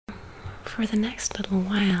for the next little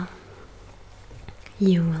while,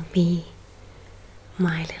 you will be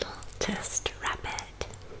my little test rabbit.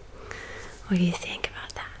 What do you think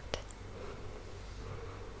about that?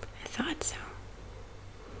 I thought so.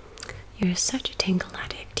 You're such a tingle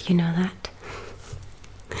addict, you know that?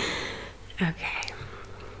 Okay.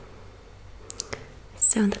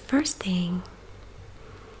 So the first thing,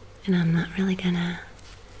 and I'm not really gonna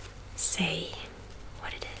say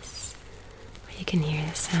what it is, but you can hear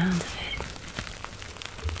the sound of it.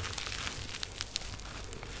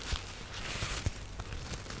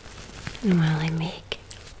 And while I make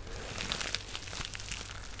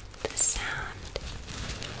the sound,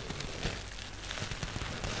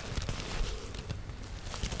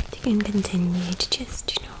 you can continue to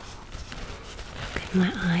just, look in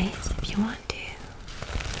my eyes if you want to.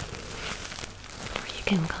 Or you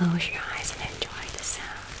can close your eyes and enjoy the sound.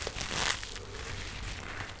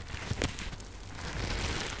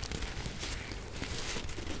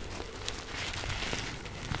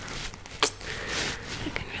 I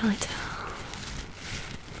can really tell.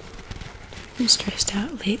 I'm stressed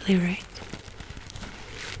out lately, right?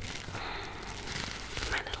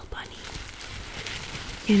 My little bunny.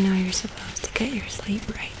 You know you're supposed to get your sleep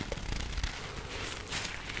right.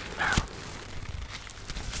 Well,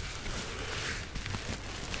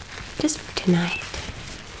 just for tonight,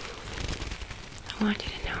 I want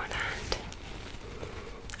you to know that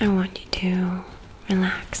I want you to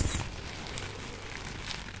relax.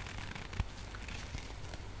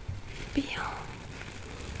 Be all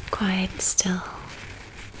quiet and still.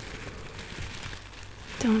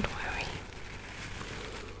 Don't worry.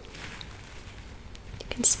 You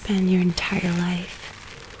can spend your entire life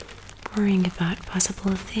worrying about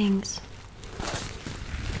possible things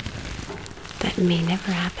that may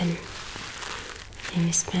never happen, and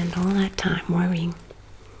you spend all that time worrying.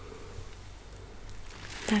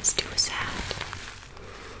 That's too sad.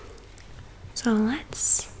 So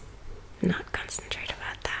let's not concentrate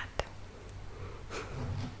about that.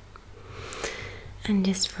 And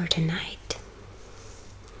just for tonight,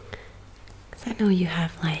 because I know you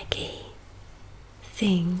have like a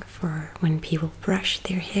thing for when people brush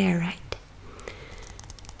their hair, right?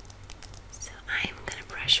 So I'm gonna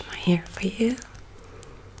brush my hair for you.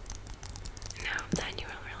 And I hope that you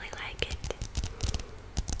will really like it.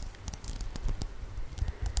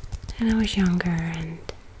 And I was younger and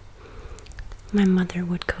my mother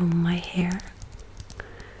would comb my hair.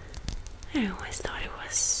 I always thought it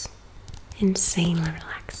was insanely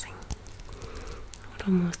relaxing. I would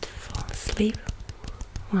almost fall asleep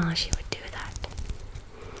while she would do that.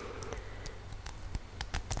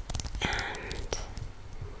 And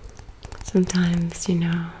sometimes,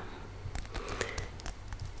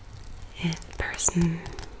 if the person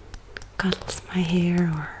cuddles my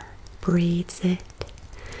hair or breathes it,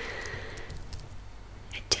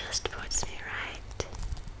 it just puts me right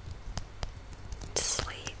to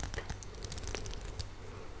sleep.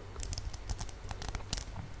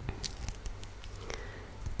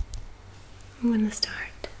 I'm going to start.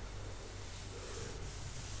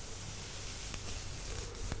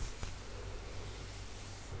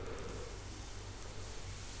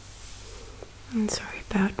 I'm sorry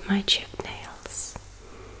about my chipped nails.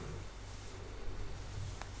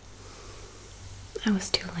 I was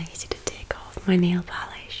too lazy to take off my nail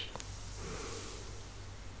polish.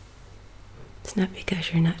 It's not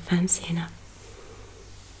because you're not fancy enough.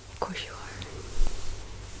 Of course you are.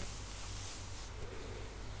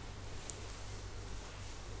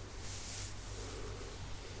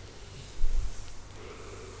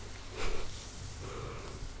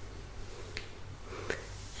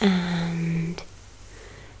 And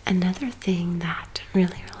another thing that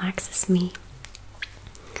really relaxes me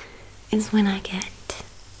is when I get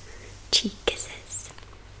cheek kisses.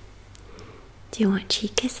 Do you want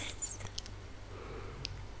cheek kisses?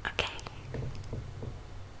 Okay.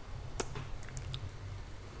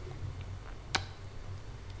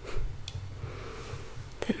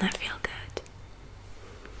 Doesn't that feel good?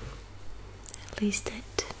 At least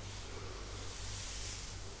it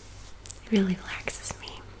really relaxes me.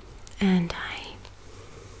 And I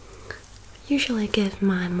usually give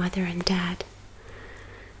my mother and dad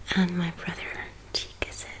and my brother cheek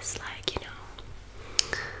kisses,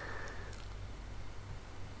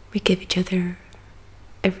 we give each other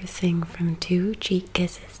everything from 2 cheek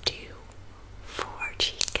kisses to 4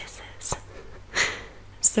 cheek kisses.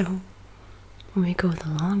 So when we go the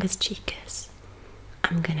longest cheek kiss,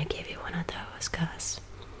 I'm gonna give you one of those because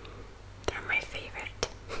they're my favorite.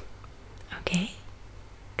 Okay?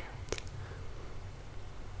 Good.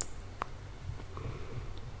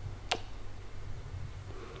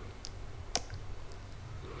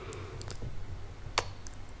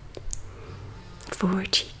 4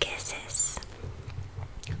 cheek kisses.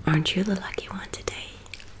 Aren't you the lucky one today?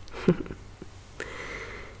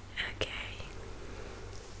 Okay.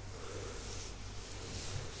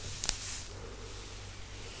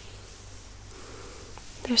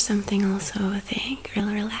 There's something also, I think,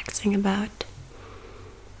 really relaxing about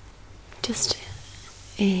just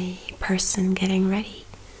a person getting ready,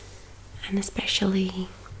 and especially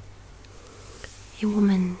a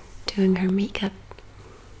woman doing her makeup.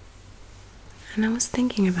 And I was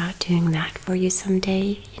thinking about doing that for you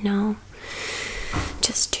someday, you know,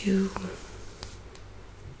 just to,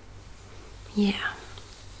 yeah,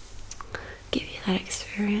 give you that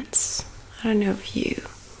experience. I don't know if you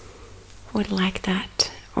would like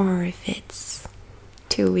that or if it's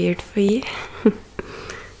too weird for you.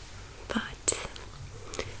 But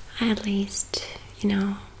at least, you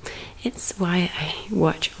know, it's why I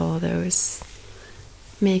watch all those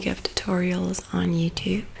makeup tutorials on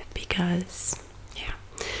YouTube, because, yeah,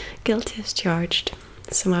 guilty as charged.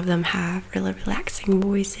 Some of them have really relaxing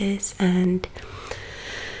voices, and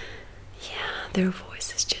yeah, their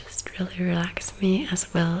voices just really relax me,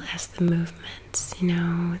 as well as the movements, you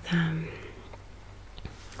know,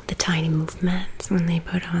 the tiny movements when they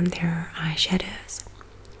put on their eyeshadows,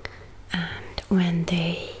 and when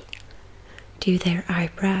they do their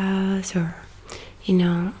eyebrows, or, you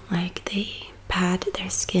know, like they pat their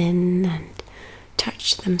skin and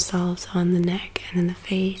touch themselves on the neck and in the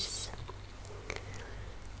face.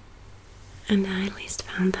 And I at least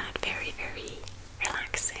found that very, very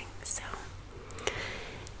relaxing. So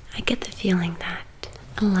I get the feeling that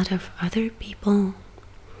a lot of other people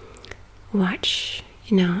watch,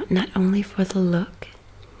 you know, not only for the look,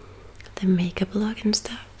 the makeup look and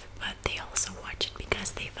stuff, but they also watch it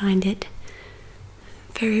because they find it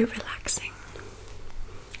very relaxing.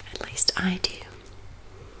 At least I do.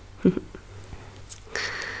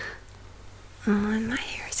 Oh, and my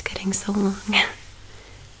hair is getting so long.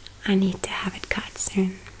 I need to have it cut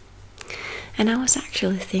soon. And I was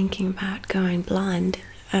actually thinking about going blonde,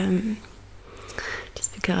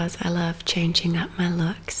 just because I love changing up my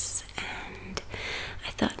looks, and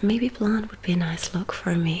I thought maybe blonde would be a nice look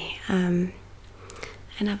for me. And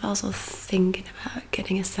I've also thinking about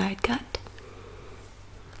getting a side cut,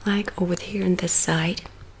 like over here on this side,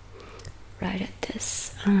 right at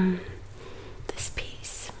this this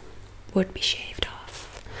piece would be shaved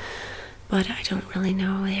off, but I don't really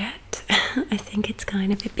know yet. I think it's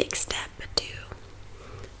kind of a big step to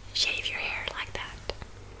shave your hair like that.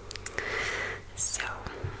 So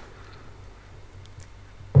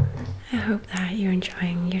I hope that you're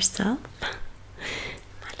enjoying yourself,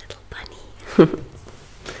 my little bunny.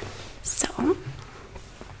 So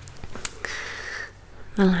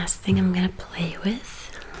the last thing I'm gonna play with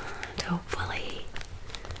to hopefully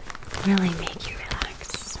really make you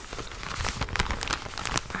relax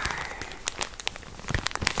are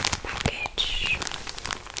package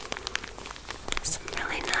some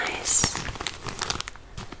really nice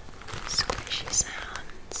squishy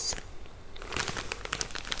sounds.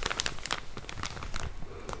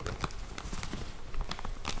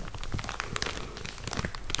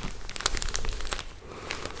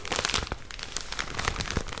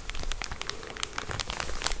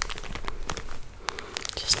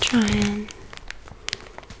 Just try and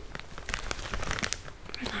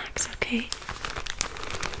relax, okay?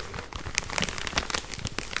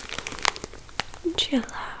 Chill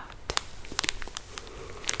out.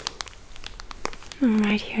 I'm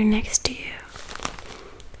right here next to you,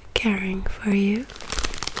 caring for you,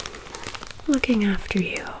 looking after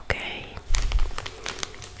you, okay?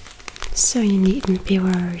 So you needn't be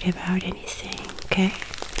worried about anything, okay?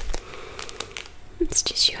 It's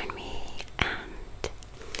just you and me and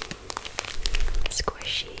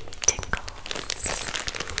squishy tinkles.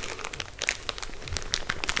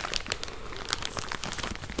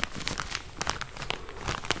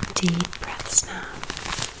 Deep breaths now.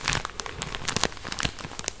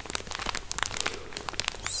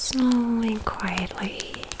 Slowly and quietly.